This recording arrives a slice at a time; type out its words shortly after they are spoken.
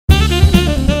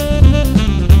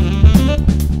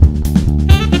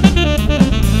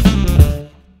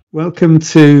Welcome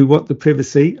to What the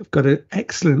Privacy. I've got an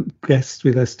excellent guest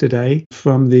with us today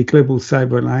from the Global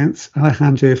Cyber Alliance,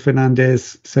 Alejandro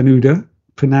Fernández-Cernuda,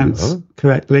 pronounced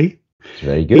correctly.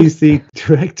 Very good. He's the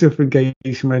Director of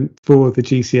Engagement for the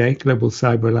GCA, Global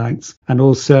Cyber Alliance, and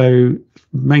also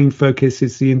main focus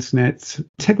is the Internet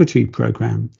Integrity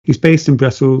Program. He's based in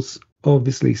Brussels,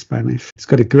 obviously Spanish. He's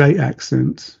got a great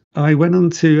accent. I went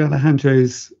on to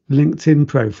Alejandro's LinkedIn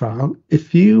profile.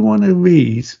 If you want to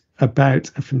read about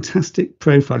a fantastic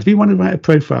profile, if you want to write a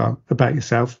profile about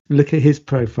yourself, look at his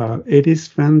profile. It is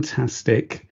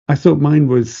fantastic. I thought mine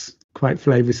was quite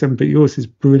flavoursome, but yours is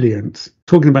brilliant.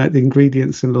 Talking about the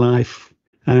ingredients in life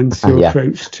and your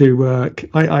approach to work.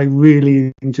 I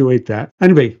really enjoyed that.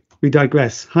 Anyway, we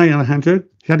digress. Hi, Alejandro. You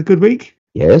had a good week?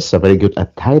 Yes,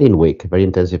 a tiring week, very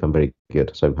intensive and very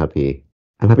good. So I'm happy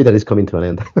that it's coming to an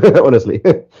end, honestly.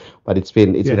 But it's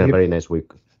been a very nice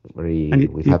week.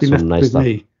 We've had some nice stuff.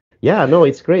 Me. Yeah, no,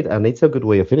 it's great. And it's a good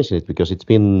way of finishing it because it's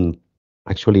been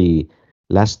actually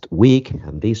last week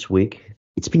and this week.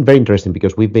 It's been very interesting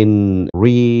because we've been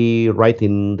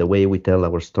rewriting the way we tell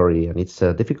our story. And it's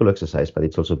a difficult exercise, but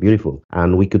it's also beautiful.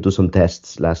 And we could do some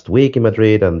tests last week in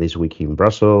Madrid and this week in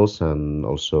Brussels and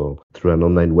also through an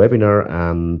online webinar.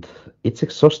 And it's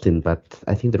exhausting, but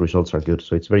I think the results are good.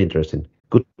 So it's very interesting.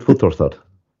 Good food for thought.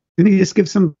 Can you just give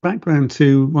some background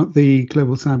to what the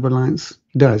Global Cyber Alliance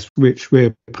does, which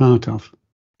we're part of?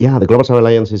 Yeah, the Global Cyber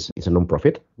Alliance is a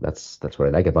non-profit. That's what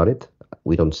I like about it.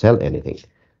 We don't sell anything.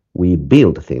 We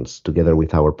build things together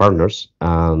with our partners,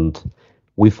 and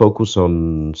we focus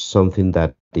on something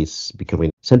that is becoming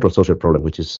a central social problem,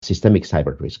 which is systemic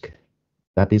cyber risk.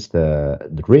 That is the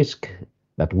risk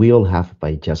that we all have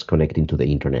by just connecting to the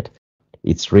internet.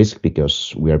 It's risk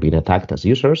because we are being attacked as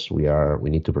users. We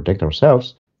need to protect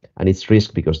ourselves. And it's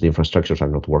risk because the infrastructures are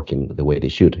not working the way they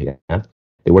should. Yeah?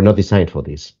 They were not designed for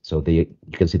this. So you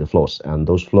can see the flaws. And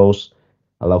those flaws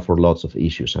allow for lots of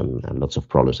issues and lots of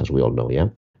problems, as we all know. Yeah.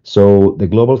 So the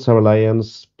Global Cyber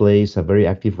Alliance plays a very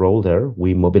active role there.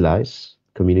 We mobilize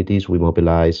communities, we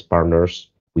mobilize partners,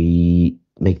 we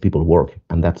make people work.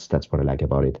 And that's what I like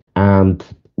about it. And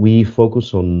we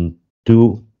focus on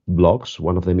two blocks.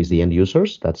 One of them is the end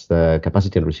users. That's the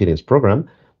Capacity and Resilience Program.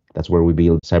 That's where we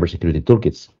build cybersecurity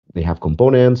toolkits. They have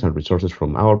components and resources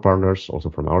from our partners, also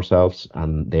from ourselves,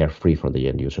 and they are free for the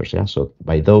end users. Yeah. So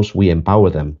by those, we empower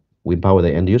them. We empower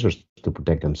the end users to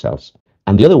protect themselves.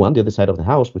 And the other side of the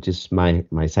house, which is my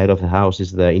side of the house,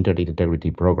 is the Internet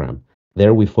Integrity Program.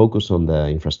 There we focus on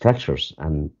the infrastructures.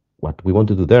 And what we want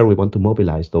to do there, we want to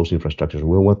mobilize those infrastructures.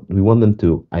 We want them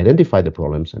to identify the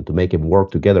problems and to make them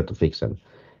work together to fix them.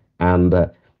 And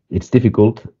it's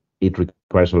difficult. It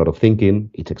requires a lot of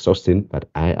thinking. It's exhausting, but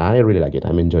I really like it.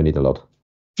 I'm enjoying it a lot.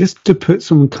 Just to put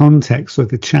some context for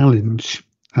the challenge,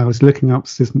 I was looking up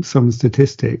some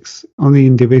statistics on the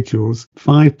individuals.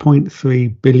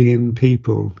 5.3 billion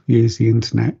people use the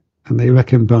internet, and they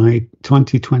reckon by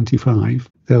 2025,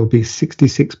 there'll be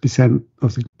 66%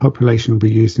 of the population will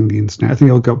be using the internet. I think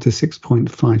it'll go up to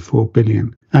 6.54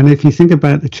 billion. And if you think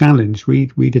about the challenge, we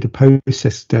did a post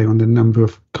yesterday on the number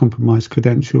of compromised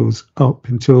credentials up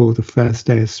until the first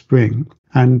day of spring.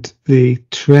 And the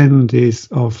trend is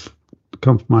of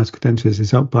compromised credentials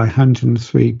is up by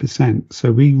 103%.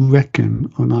 So we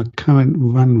reckon on our current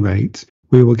run rate,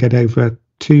 we will get over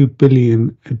 2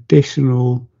 billion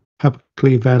additional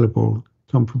publicly available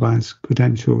compromised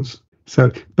credentials.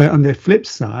 So, but on the flip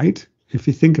side, if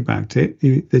you think about it,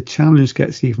 the challenge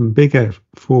gets even bigger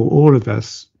for all of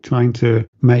us trying to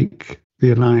make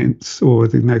the alliance or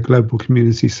the global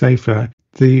community safer.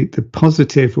 The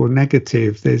positive or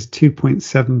negative, there's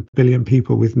 2.7 billion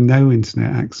people with no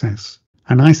internet access.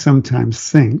 And I sometimes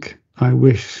think, I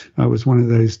wish I was one of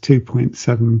those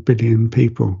 2.7 billion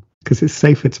people, because it's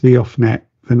safer to be off net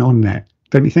than on net.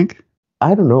 Don't you think?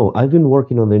 I don't know. I've been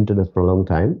working on the internet for a long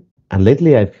time. And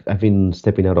lately, I've been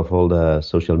stepping out of all the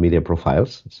social media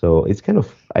profiles. So it's kind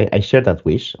of, I share that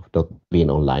wish of not being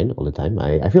online all the time.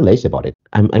 I feel lazy about it.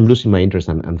 I'm losing my interest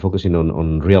and focusing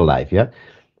on real life, yeah?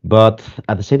 But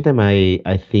at the same time,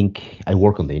 I think I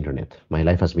work on the internet. My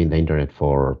life has been the internet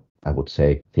for, I would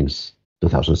say, since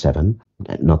 2007.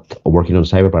 Not working on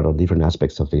cyber, but on different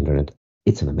aspects of the internet.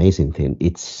 It's an amazing thing.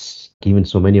 It's given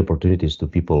so many opportunities to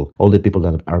people, all the people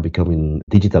that are becoming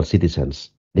digital citizens.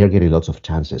 They're getting lots of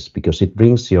chances because it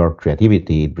brings your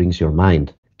creativity, it brings your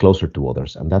mind closer to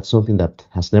others. And that's something that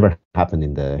has never happened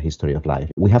in the history of life.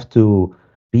 We have to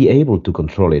be able to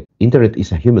control it. Internet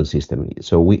is a human system.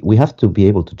 So we have to be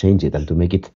able to change it and to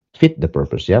make it fit the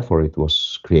purpose, for it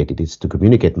was created. It's to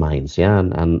communicate minds,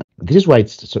 and this is why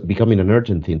it's becoming an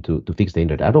urgent thing to fix the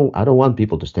internet. I don't want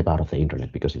people to step out of the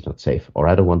internet because it's not safe, or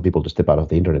I don't want people to step out of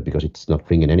the internet because it's not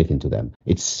bringing anything to them.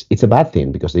 It's a bad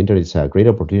thing because the internet is a great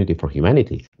opportunity for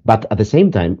humanity. But at the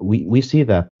same time, we see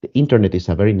that the internet is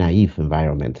a very naive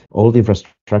environment. All the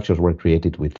infrastructures were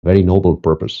created with very noble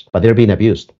purpose, but they're being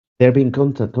abused. They're being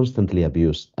constantly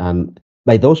abused, and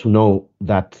by those who know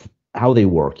that how they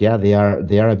work, they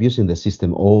are abusing the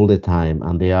system all the time,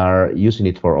 and they are using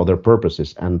it for other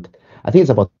purposes. And I think it's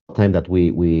about time that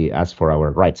we ask for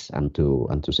our rights and to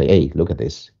say, hey, look at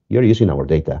this. You're using our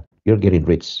data. You're getting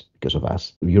rich because of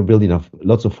us. You're building up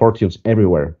lots of fortunes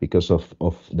everywhere because of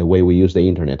the way we use the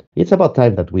internet. It's about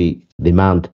time that we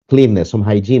demand cleanness, some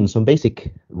hygiene, some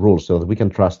basic rules so that we can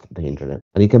trust the internet.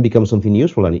 And it can become something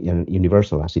useful and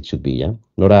universal as it should be,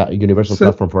 not a universal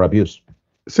platform for abuse.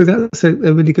 So that's a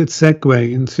really good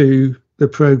segue into the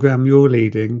program you're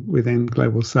leading within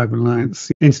Global Cyber Alliance,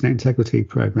 the Internet Integrity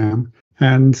Program.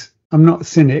 And I'm not a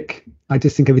cynic. I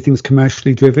just think everything's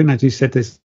commercially driven. As you said,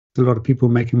 there's a lot of people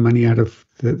making money out of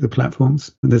the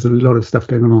platforms. And there's a lot of stuff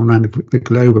going on around the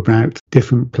globe about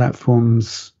different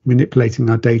platforms manipulating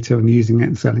our data and using it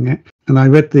and selling it. And I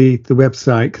read the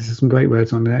website because there's some great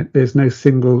words on there. There's no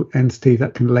single entity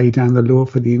that can lay down the law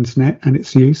for the internet and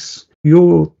its use.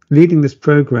 You're leading this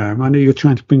program. I know you're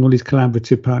trying to bring all these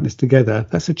collaborative partners together.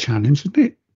 That's a challenge, isn't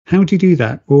it? How do you do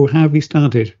that? Or how have you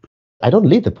started? I don't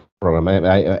lead the program.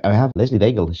 I have Leslie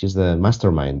Daigle. She's the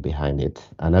mastermind behind it.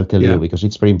 And I'll tell you, because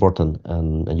it's very important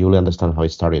and you'll understand how it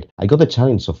started. I got the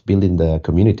challenge of building the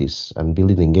communities and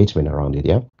building the engagement around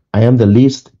it, I am the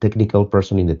least technical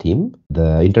person in the team.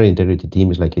 The Internet Integrity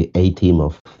team is like the A team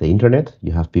of the internet.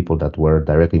 You have people that were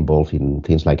directly involved in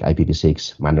things like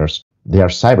IPv6, manners. They are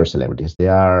cyber celebrities.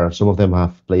 Some of them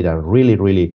have played a really,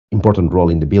 really important role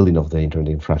in the building of the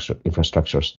internet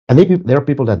infrastructures. And there are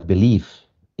people that believe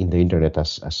in the internet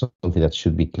as something that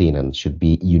should be clean and should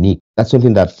be unique. That's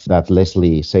something that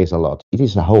Leslie says a lot. It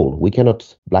is a whole. We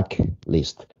cannot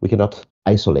blacklist. We cannot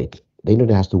isolate. The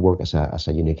internet has to work as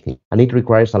a unique thing. And it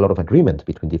requires a lot of agreement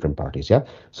between different parties,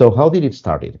 So how did it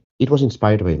start? It was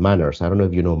inspired by Manners. I don't know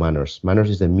if you know Manners.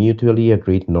 Manners is the mutually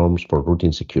agreed norms for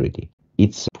routine security.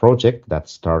 It's a project that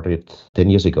started 10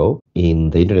 years ago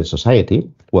in the Internet Society.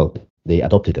 Well, they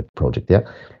adopted the project,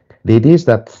 The idea is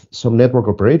that some network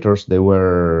operators, they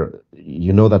were,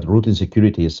 that routine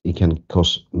security it can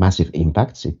cause massive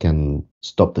impacts. It can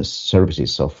stop the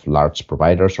services of large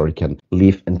providers, or it can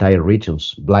leave entire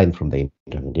regions blind from the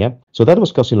internet, So that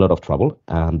was causing a lot of trouble.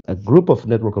 And a group of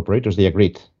network operators, they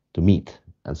agreed to meet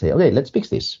and say, okay, let's fix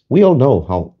this. We all know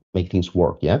how make things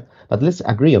work, But let's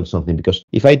agree on something, because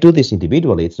if I do this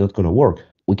individually, it's not going to work.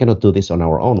 We cannot do this on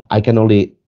our own. I can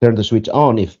only turn the switch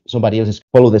on if somebody else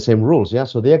follow the same rules,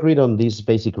 So they agreed on these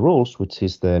basic rules, which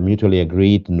is the mutually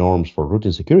agreed norms for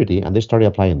routine security, and they started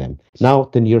applying them. Now,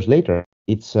 10 years later,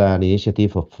 it's an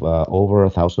initiative of over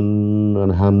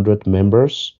 1,100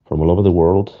 members from all over the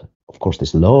world. Of course,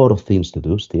 there's a lot of things to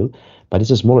do still, but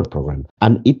it's a smaller program.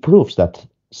 And it proves that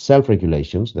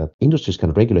self-regulations, that industries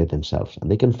can regulate themselves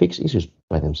and they can fix issues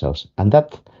by themselves. And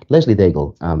that Leslie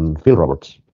Daigle and Phil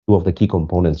Roberts, two of the key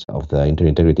components of the Internet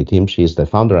Integrity team. She's the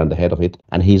founder and the head of it,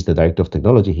 and he's the director of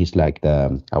technology. He's like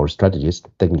our strategist,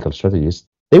 technical strategist.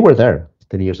 They were there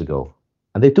 10 years ago,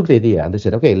 and they took the idea and they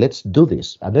said, okay, let's do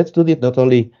this. And let's do it not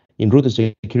only in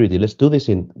routine security, let's do this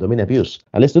in domain abuse.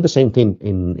 And let's do the same thing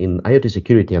in IoT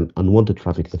security and unwanted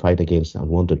traffic, the fight against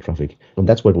unwanted traffic. And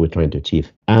that's what we're trying to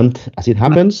achieve. And as it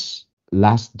happens,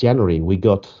 last January, we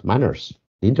got Manners.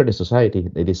 The Internet Society,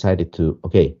 they decided to,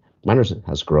 okay, Manners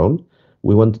has grown.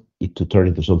 We want it to turn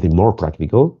into something more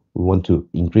practical. We want to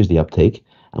increase the uptake.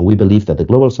 And we believe that the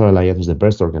Global Cyber Alliance is the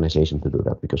best organization to do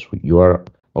that, because you are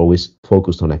always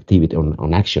focused on activity,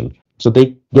 on action. So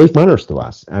they gave Manners to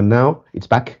us. And now it's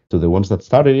back to the ones that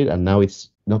started it. And now it's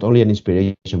not only an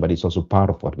inspiration, but it's also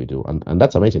part of what we do. And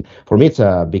that's amazing. For me, it's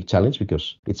a big challenge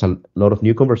because it's a lot of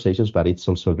new conversations, but it's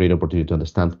also a great opportunity to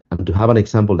understand and to have an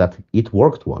example that it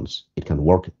worked once, it can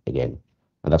work again.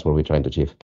 And that's what we're trying to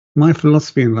achieve. My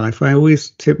philosophy in life, I always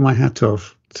tip my hat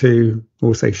off to,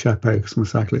 or say chapeau, because I'm a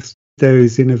cyclist,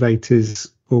 those innovators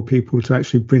or people to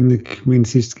actually bring the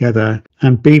communities together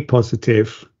and be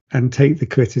positive and take the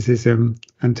criticism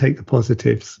and take the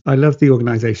positives. I love the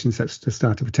organisations such as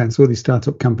Startup for 10, all these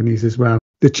startup companies as well.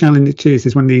 The challenge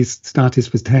is when these starters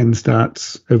for 10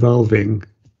 starts evolving,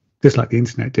 just like the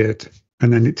internet did,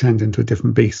 and then it turns into a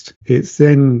different beast. It's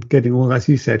then getting all, as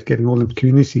you said, getting all the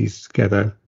communities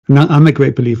together. Now, I'm a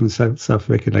great believer in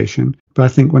self-regulation, but I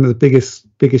think one of the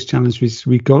biggest challenges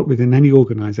we got within any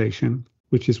organisation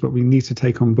which is what we need to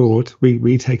take on board.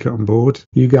 We take it on board.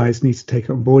 You guys need to take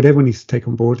it on board. Everyone needs to take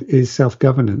on board is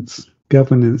self-governance.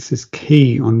 Governance is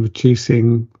key on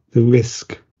reducing the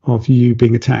risk of you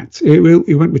being attacked. It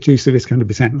won't reduce the risk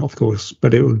 100%, of course,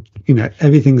 but it will,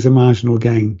 everything's a marginal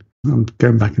gain. I'm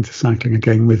going back into cycling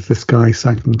again with the Sky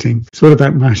cycling team. It's all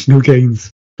about marginal gains.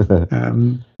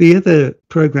 The other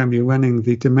program you're running,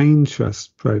 the domain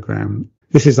trust program,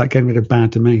 this is like getting rid of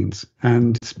bad domains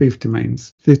and spoof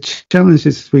domains. The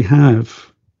challenges we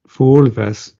have for all of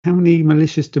us, how many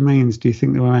malicious domains do you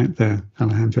think there are out there,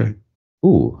 Alejandro?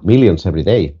 Millions every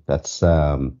day. That's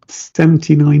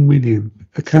 79 million.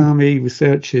 Akami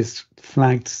researchers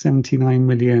flagged 79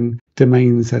 million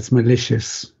domains as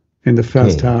malicious in the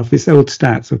first half. It's old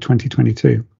stats of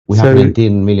 2022. We have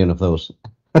 19 million of those.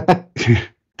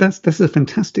 That's a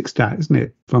fantastic stat, isn't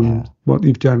it, from what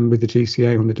you've done with the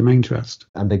GCA on the domain trust?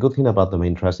 And the good thing about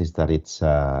domain trust is that it's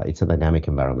a dynamic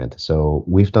environment. So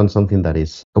we've done something that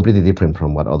is completely different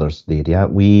from what others did. Yeah,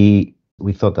 we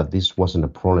thought that this wasn't a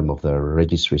problem of the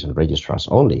registries and registrars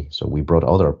only. So we brought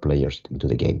other players into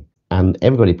the game. And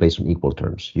everybody plays on equal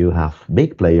terms. You have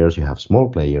big players, you have small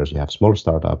players, you have small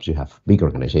startups, you have big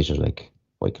organizations like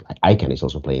ICANN is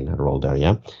also playing a role there,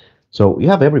 yeah? So you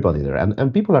have everybody there,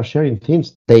 and people are sharing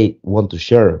things they want to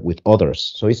share with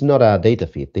others. So it's not a data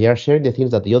feed. They are sharing the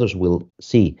things that the others will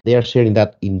see. They are sharing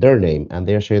that in their name, and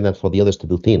they are sharing that for the others to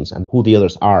do things, and who the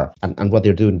others are, and what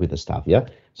they're doing with the stuff, yeah?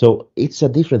 So it's a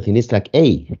different thing. It's like,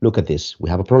 hey, look at this. We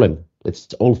have a problem.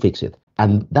 Let's all fix it.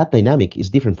 And that dynamic is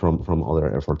different from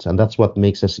other efforts. And that's what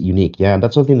makes us unique. Yeah. And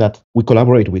that's something that we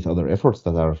collaborate with other efforts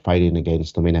that are fighting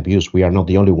against domain abuse. We are not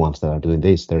the only ones that are doing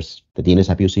this. There's the DNS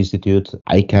Abuse Institute,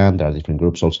 ICANN, there are different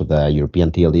groups, also the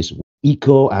European TLDs,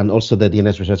 ECO, and also the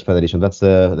DNS Research Federation. That's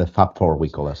the FAB4 we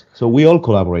call us. So we all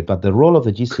collaborate. But the role of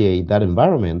the GCA in that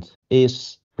environment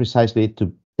is precisely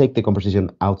to take the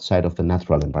conversation outside of the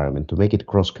natural environment, to make it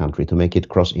cross-country, to make it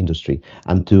cross-industry,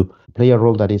 and to play a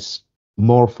role that is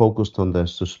more focused on the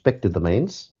suspected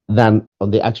domains than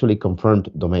on the actually confirmed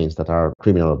domains that are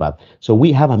criminal or bad. So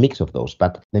we have a mix of those,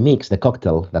 but the mix, the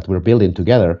cocktail that we're building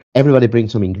together, everybody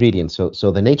brings some ingredients.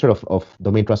 So the nature of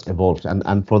domain trust evolves.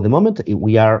 And for the moment,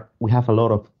 we have a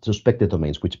lot of suspected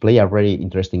domains, which play a very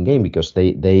interesting game because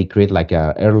they create like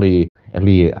a early, how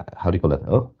do you call it?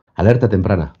 Oh, alerta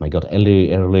temprana. My God, early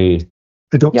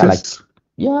adopters.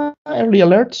 Early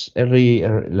alerts,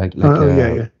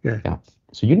 yeah.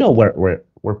 So you know where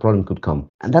problem could come,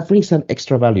 and that brings an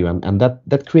extra value, and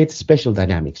that creates special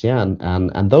dynamics, yeah.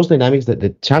 And those dynamics, that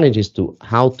the challenge is to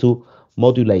how to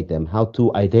modulate them, how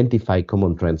to identify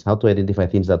common trends, how to identify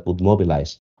things that would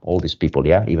mobilize all these people,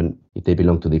 yeah, even if they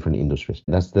belong to different industries.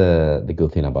 That's the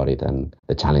good thing about it, and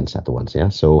the challenge at once, yeah.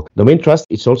 So domain trust,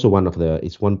 it's also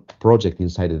one project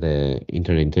inside of the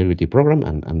Internet Integrity Program,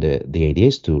 and the idea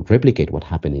is to replicate what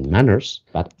happened in manners,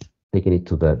 but taking it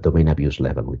to the domain abuse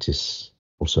level, which is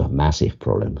also a massive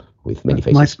problem with many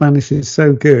faces. My Spanish is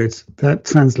so good that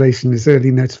translation is early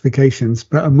notifications,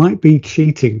 but I might be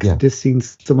cheating because I've just seen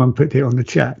someone put it on the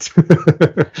chat.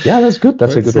 Yeah, that's good.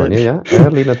 That's a good one. Yeah,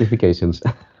 early notifications.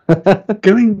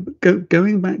 Going back to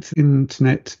the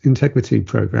Internet Integrity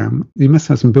Program, you must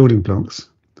have some building blocks.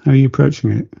 How are you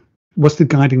approaching it? What's the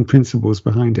guiding principles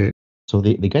behind it? So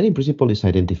the guiding principle is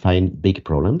identifying big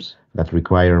problems that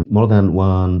require more than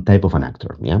one type of an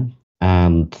actor, yeah,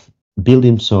 and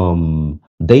building some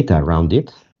data around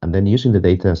it, and then using the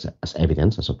data as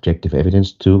evidence, as objective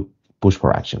evidence to push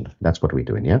for action. That's what we're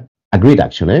doing, yeah. Agreed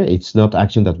action, It's not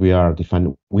action that we are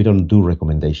defining. We don't do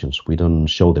recommendations. We don't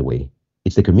show the way.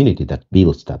 It's the community that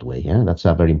builds that way, yeah. That's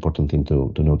a very important thing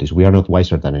to notice. We are not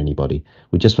wiser than anybody.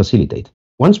 We just facilitate.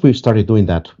 Once we started doing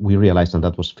that, we realized, and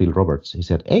that was Phil Roberts. He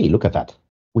said, hey, look at that.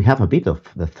 We have a bit of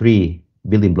the three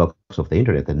building blocks of the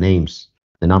internet: the names,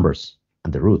 the numbers,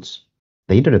 and the roots.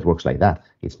 The internet works like that.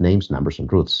 It's names, numbers,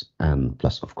 and roots, and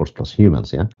plus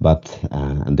humans, yeah. But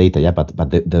and data, yeah. But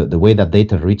the way that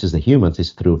data reaches the humans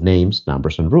is through names,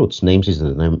 numbers, and roots. Names is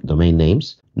the domain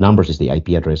names. Numbers is the IP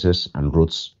addresses, and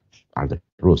roots are the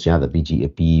roots, yeah. The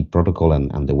BGP protocol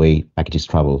and the way packages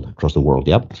travel across the world,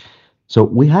 yeah. So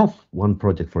we have one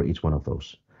project for each one of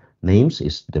those. Names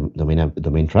is the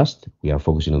domain trust. We are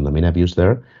focusing on domain abuse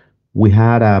there. We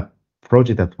had a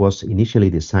project that was initially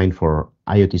designed for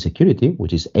IoT security,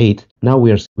 which is 8. Now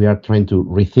we are trying to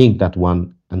rethink that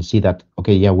one and see that,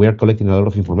 okay, yeah, we are collecting a lot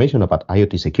of information about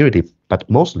IoT security, but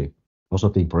most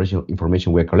of the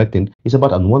information we're collecting is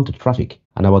about unwanted traffic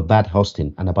and about bad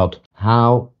hosting and about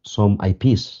how some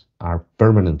IPs are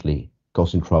permanently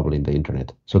causing trouble in the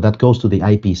internet. So that goes to the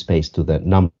IP space, to the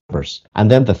numbers. And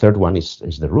then the third one is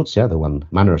the roots, yeah, the one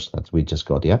manners that we just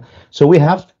got, yeah. So we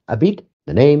have a bit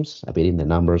the names, a bit in the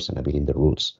numbers, and a bit in the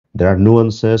rules. There are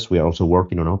nuances. We are also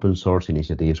working on open source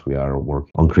initiatives. We are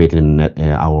working on creating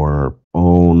our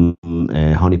own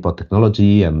honeypot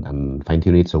technology and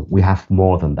fine-tune it. So we have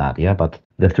more than that, yeah. But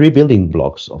the three building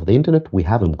blocks of the internet, we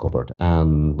haven't covered,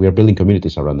 and we are building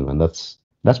communities around them, and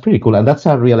that's pretty cool. And that's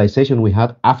a realization we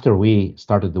had after we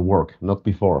started the work, not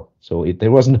before. So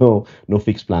there was no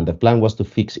fixed plan. The plan was to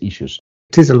fix issues.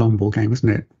 It is a long ball game, isn't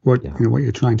it? What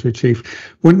you're trying to achieve.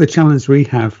 One of the challenges we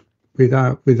have with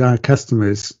our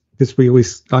customers,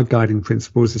 because our guiding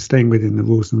principles are staying within the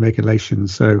rules and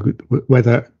regulations. So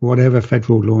whatever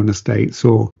federal law in the States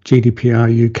or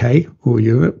GDPR UK or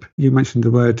Europe, you mentioned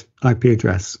the word IP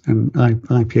address, and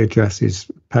IP address is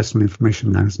personal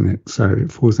information now, isn't it? So it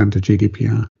falls under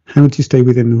GDPR. How would you stay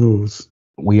within the rules?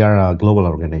 We are a global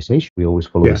organization. We always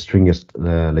follow the stringest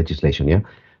legislation, yeah?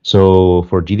 So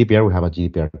for GDPR, we have a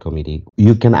GDPR committee.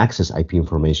 You can access IP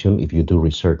information if you do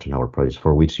research in our projects,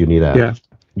 for which you need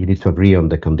you need to agree on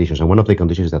the conditions. And one of the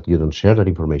conditions is that you don't share that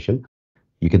information.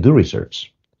 You can do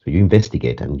research. So you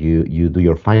investigate and you do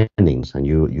your findings and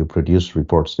you produce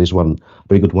reports. This one,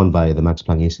 very good one by the Max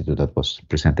Planck Institute that was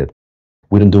presented.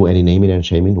 We don't do any naming and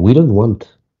shaming. We don't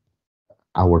want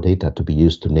our data to be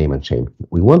used to name and shame.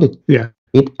 We want it,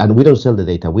 and we don't sell the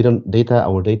data.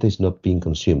 Our data is not being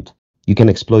consumed. You can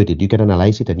exploit it, you can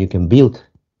analyze it, and you can build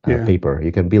a paper,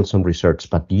 you can build some research,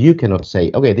 but you cannot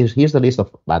say, okay, here's the list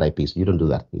of bad IPs. You don't do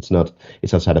that.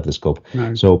 It's outside of the scope.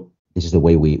 No. So this is the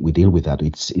way we deal with that.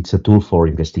 It's a tool for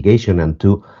investigation and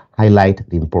to highlight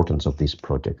the importance of this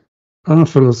project. Our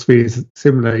philosophy is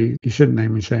similar. You shouldn't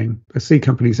name and shame. I see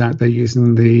companies out there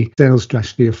using the sales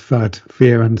strategy of FUD,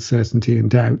 fear, uncertainty, and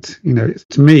doubt.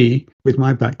 To me, with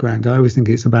my background, I always think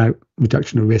it's about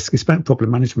reduction of risk. It's about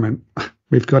problem management.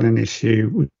 We've got an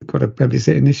issue. We've got to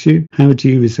revisit an issue. How do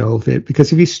you resolve it?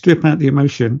 Because if you strip out the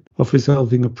emotion of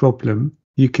resolving a problem,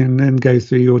 you can then go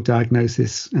through your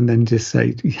diagnosis and then just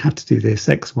say, you have to do this,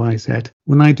 X, Y, Z.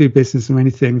 When I do business or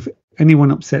anything, if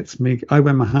anyone upsets me, I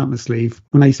wear my heart on my sleeve.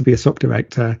 When I used to be a SOC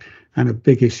director and a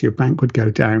big issue, a bank would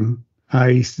go down,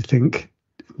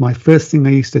 my first thing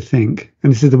I used to think,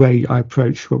 and this is the way I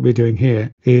approach what we're doing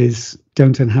here, is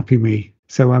don't unhappy me.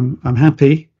 So I'm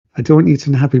happy. I don't want you to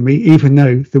unhappy me, even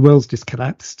though the world's just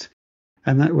collapsed.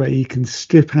 And that way you can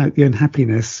strip out the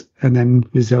unhappiness and then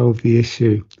resolve the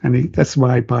issue. And that's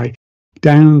why by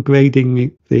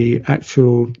downgrading the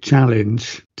actual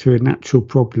challenge to a natural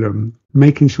problem,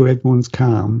 making sure everyone's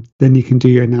calm, then you can do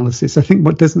your analysis. I think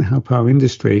what doesn't help our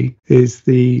industry is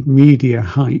the media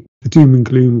hype, the doom and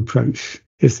gloom approach.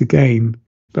 It's again,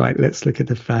 right, let's look at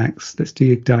the facts, let's do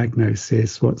your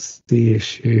diagnosis, what's the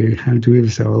issue, how do we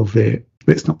resolve it?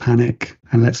 Let's not panic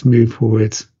and let's move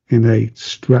forward in a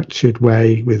structured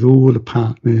way with all the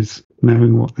partners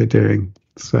knowing what they're doing.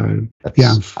 So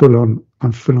I'm full on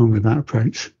with that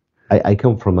approach. I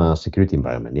come from a security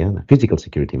environment, a physical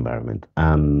security environment,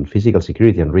 and physical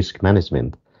security and risk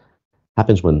management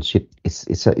happens when shit.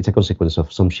 It's a consequence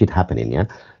of some shit happening,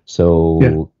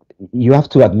 So you have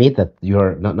to admit that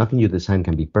nothing you design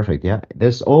can be perfect,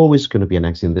 There's always going to be an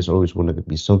accident. There's always going to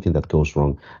be something that goes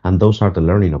wrong, and those are the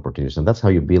learning opportunities, and that's how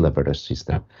you build a better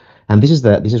system. And this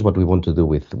is what we want to do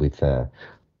with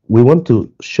we want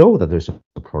to show that there's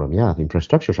a problem. The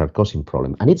infrastructures are causing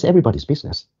problem, and it's everybody's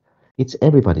business. It's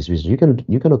everybody's business.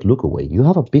 You cannot look away. You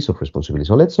have a piece of responsibility.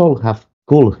 So let's all have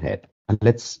cool head and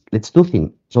let's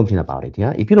do something about it.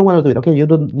 If you don't want to do it, okay, you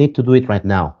don't need to do it right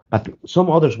now, but some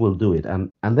others will do it, and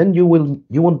then you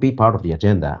won't be part of the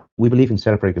agenda. We believe in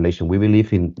self-regulation. We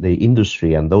believe in the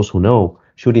industry, and those who know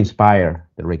should inspire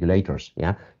the regulators.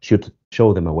 Should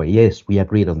show them a way. Yes, we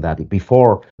agreed on that.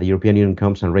 Before the European Union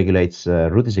comes and regulates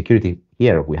routing security,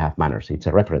 here we have manners. It's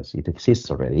a reference. It exists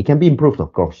already. It can be improved,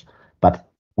 of course, but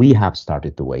we have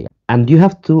started the way. And you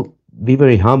have to be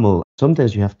very humble.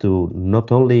 Sometimes you have to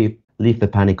not only leave the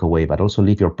panic away, but also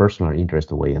leave your personal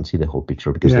interest away and see the whole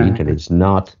picture, because the internet is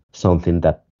not something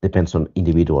that depends on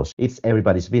individuals. It's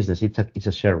everybody's business. It's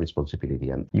a shared responsibility,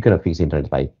 and you cannot fix the internet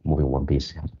by moving one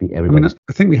piece. It has to be everybody's.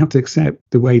 I think we have to accept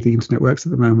the way the internet works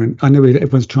at the moment. I know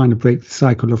everyone's trying to break the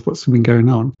cycle of what's been going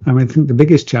on. I think the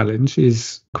biggest challenge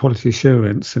is quality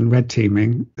assurance and red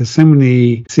teaming. There's so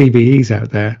many CVEs out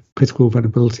there, critical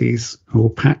vulnerabilities or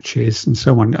patches and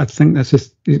so on. I think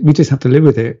we just have to live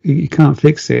with it. You can't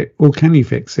fix it, or can you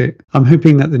fix it? I'm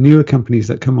hoping that the newer companies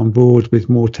that come on board with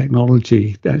more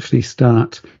technology actually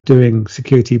start doing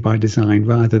security by design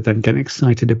rather than getting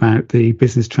excited about the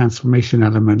business transformation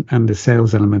element and the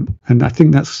sales element. And I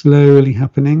think that's slowly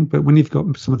happening. But when you've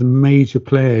got some of the major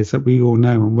players that we all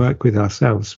know and work with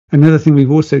ourselves, another thing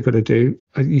we've also got to do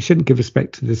you shouldn't give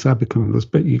respect to the cyber criminals,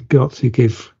 but you've got to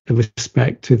give a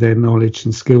respect to their knowledge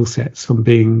and skill sets from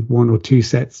being one or two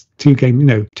steps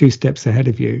ahead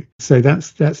of you. So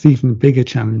that's even a bigger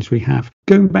challenge we have.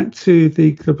 Going back to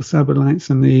the Global Cyber Alliance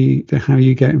and the how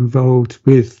you get involved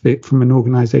with it from an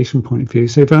organization point of view.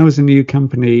 So if I was a new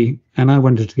company and I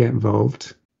wanted to get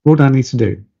involved, what do I need to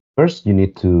do? First, you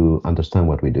need to understand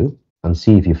what we do and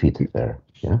see if you fit there.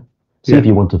 Yeah. See if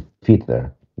you want to fit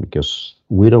there, because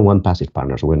we don't want passive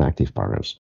partners, we want active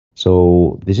partners.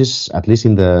 So this is, at least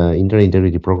in the Internet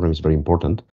Integrity program, is very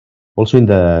important. Also in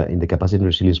the Capacity and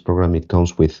Resilience program, it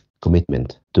comes with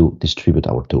commitment to distribute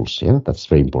our tools. Yeah, that's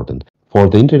very important. For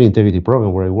the Internet Integrity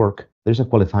program where I work, there's a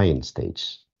qualifying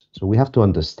stage. So we have to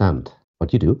understand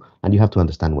what you do, and you have to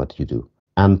understand what you do.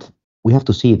 And we have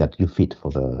to see that you fit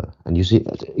and you see,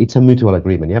 it's a mutual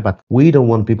agreement, yeah, but we don't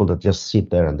want people that just sit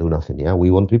there and do nothing, yeah.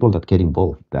 We want people that get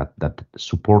involved, that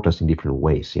support us in different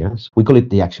ways, yeah. So we call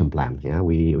it the action plan, yeah.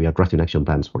 We are drafting action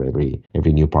plans for every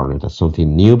new partner. That's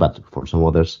something new, but for some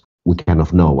others, we kind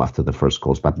of know after the first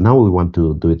calls, but now we want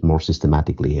to do it more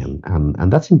systematically,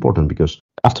 and that's important, because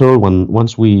after all,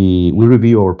 once we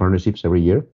review our partnerships every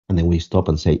year, and then we stop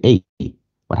and say, hey,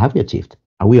 what have we achieved?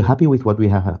 Are we happy with what we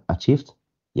have achieved?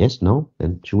 Yes, no?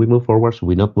 Then should we move forward? Should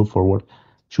we not move forward?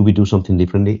 Should we do something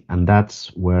differently? And that's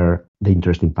where the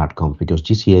interesting part comes, because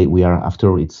GCA, we are,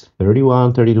 after it's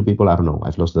 31, 32 people, I don't know,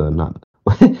 I've lost the number.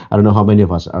 I don't know how many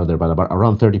of us are there, but about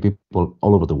around 30 people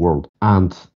all over the world.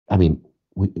 And I mean,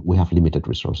 we have limited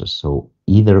resources. So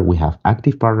either we have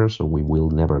active partners or we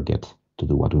will never get to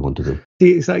do what we want to do.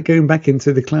 It's like going back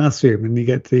into the classroom and you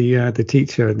get the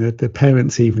teacher and the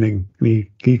parents' evening, and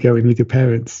you go in with your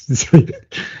parents.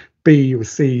 B or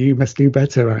C, you must do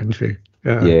better, Andrew.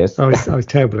 Yes. I was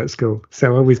terrible at school,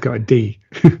 so I always got a D.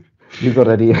 You got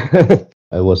a D.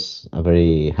 I was a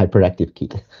very hyperactive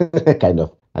kid, kind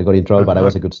of. I got in trouble, but I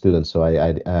was a good student, so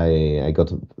I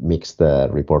got mixed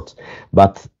reports.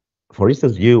 But for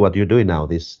instance, what you're doing now,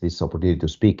 this opportunity to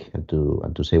speak and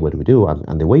to say what we do,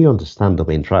 and the way you understand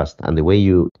domain trust, and the way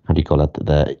you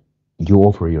you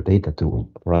offer your data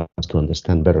for us to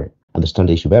understand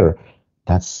the issue better,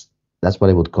 that's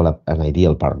what I would call an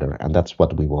ideal partner, and that's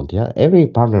what we want. Yeah, every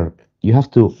partner, you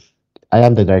have to. I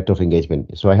am the director of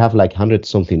engagement, so I have like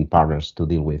 100-something partners to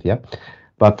deal with. Yeah,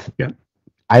 but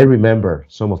I remember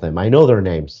some of them. I know their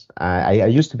names. I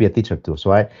used to be a teacher too,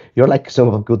 so you're like some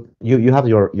of good. You have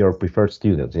your preferred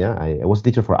students. Yeah, I was a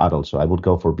teacher for adults, so I would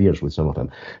go for beers with some of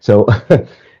them. So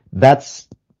that's,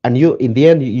 and you in the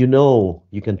end,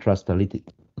 you can trust a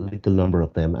little number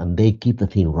of them, and they keep the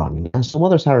thing running. And some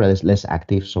others are less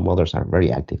active, some others are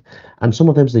very active, and some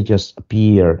of them they just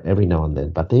appear every now and then,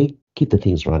 but they keep the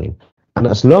things running. And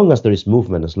as long as there is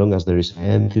movement, as long as there is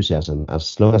enthusiasm,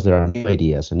 as long as there are new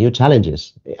ideas and new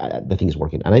challenges, the thing is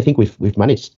working. And I think we've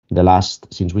managed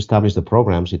since we established the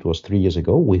programs, it was 3 years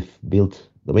ago, we've built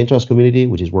the domain trust community,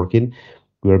 which is working.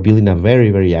 We are building a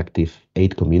very, very active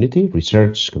aid community,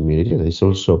 research community. That is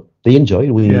also, they enjoy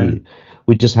it.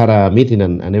 We just had a meeting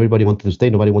and everybody wanted to stay.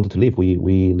 Nobody wanted to leave.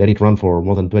 We let it run for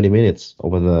more than 20 minutes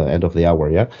over the end of the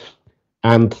hour. Yeah.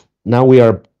 And now we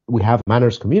have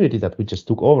manners community that we just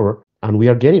took over, and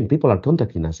people are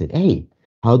contacting us saying, hey,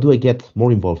 how do I get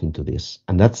more involved into this?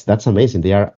 And that's amazing.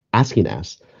 They are asking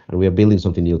us, and we are building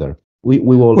something new there. We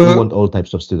want all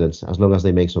types of students, as long as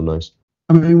they make some noise.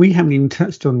 I mean, we haven't even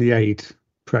touched on the aid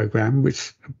program,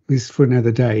 which is for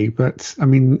another day, but I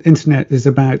mean, internet is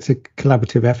about a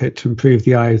collaborative effort to improve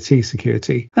the IoT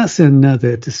security. That's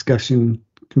another discussion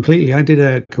completely. I did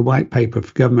a white paper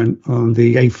for government on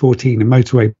the A14, a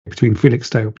motorway between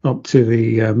Felixstowe up to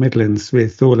the Midlands,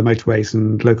 with all the motorways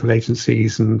and local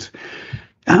agencies. And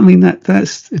I mean,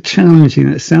 that's challenging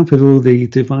in itself, with all the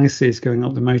devices going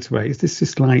up the motorways. This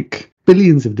is like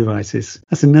billions of devices.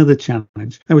 That's another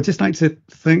challenge. I would just like to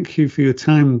thank you for your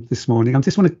time this morning. I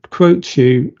just want to quote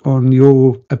you on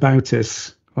your About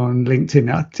Us on LinkedIn.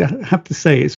 I have to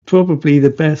say, it's probably the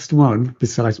best one,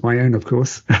 besides my own, of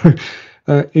course,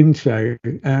 intro.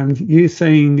 And you're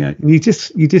saying, you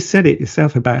just said it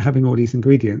yourself about having all these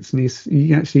ingredients. And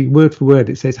you actually, word for word,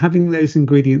 it says, having those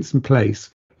ingredients in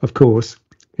place, of course,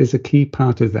 is a key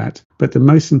part of that. But the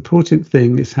most important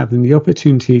thing is having the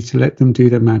opportunity to let them do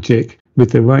their magic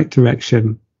with the right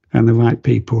direction and the right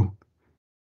people.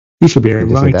 You should be a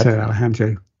writer,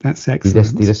 Alejandro. That's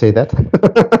excellent. Did I say that?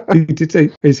 You did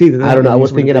say, it's either that. I don't know. I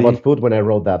was thinking about food when I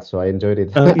wrote that, so I enjoyed it.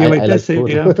 It does say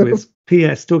it afterwards.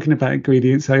 P.S. Talking about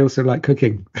ingredients, I also like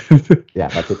cooking. Yeah,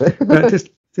 that's it. But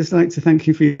just like to thank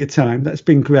you for your time. That's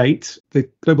been great. The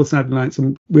Global Cyber Alliance,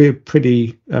 we're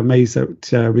pretty amazed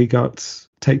that we got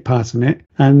take part in it.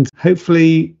 And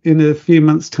hopefully in a few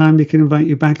months' time, we can invite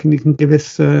you back and you can give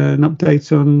us an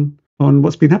update on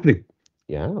what's been happening.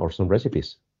 Yeah, or some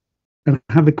recipes. And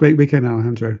have a great weekend,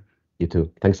 Alejandro. You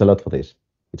too. Thanks a lot for this.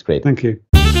 It's great. Thank you.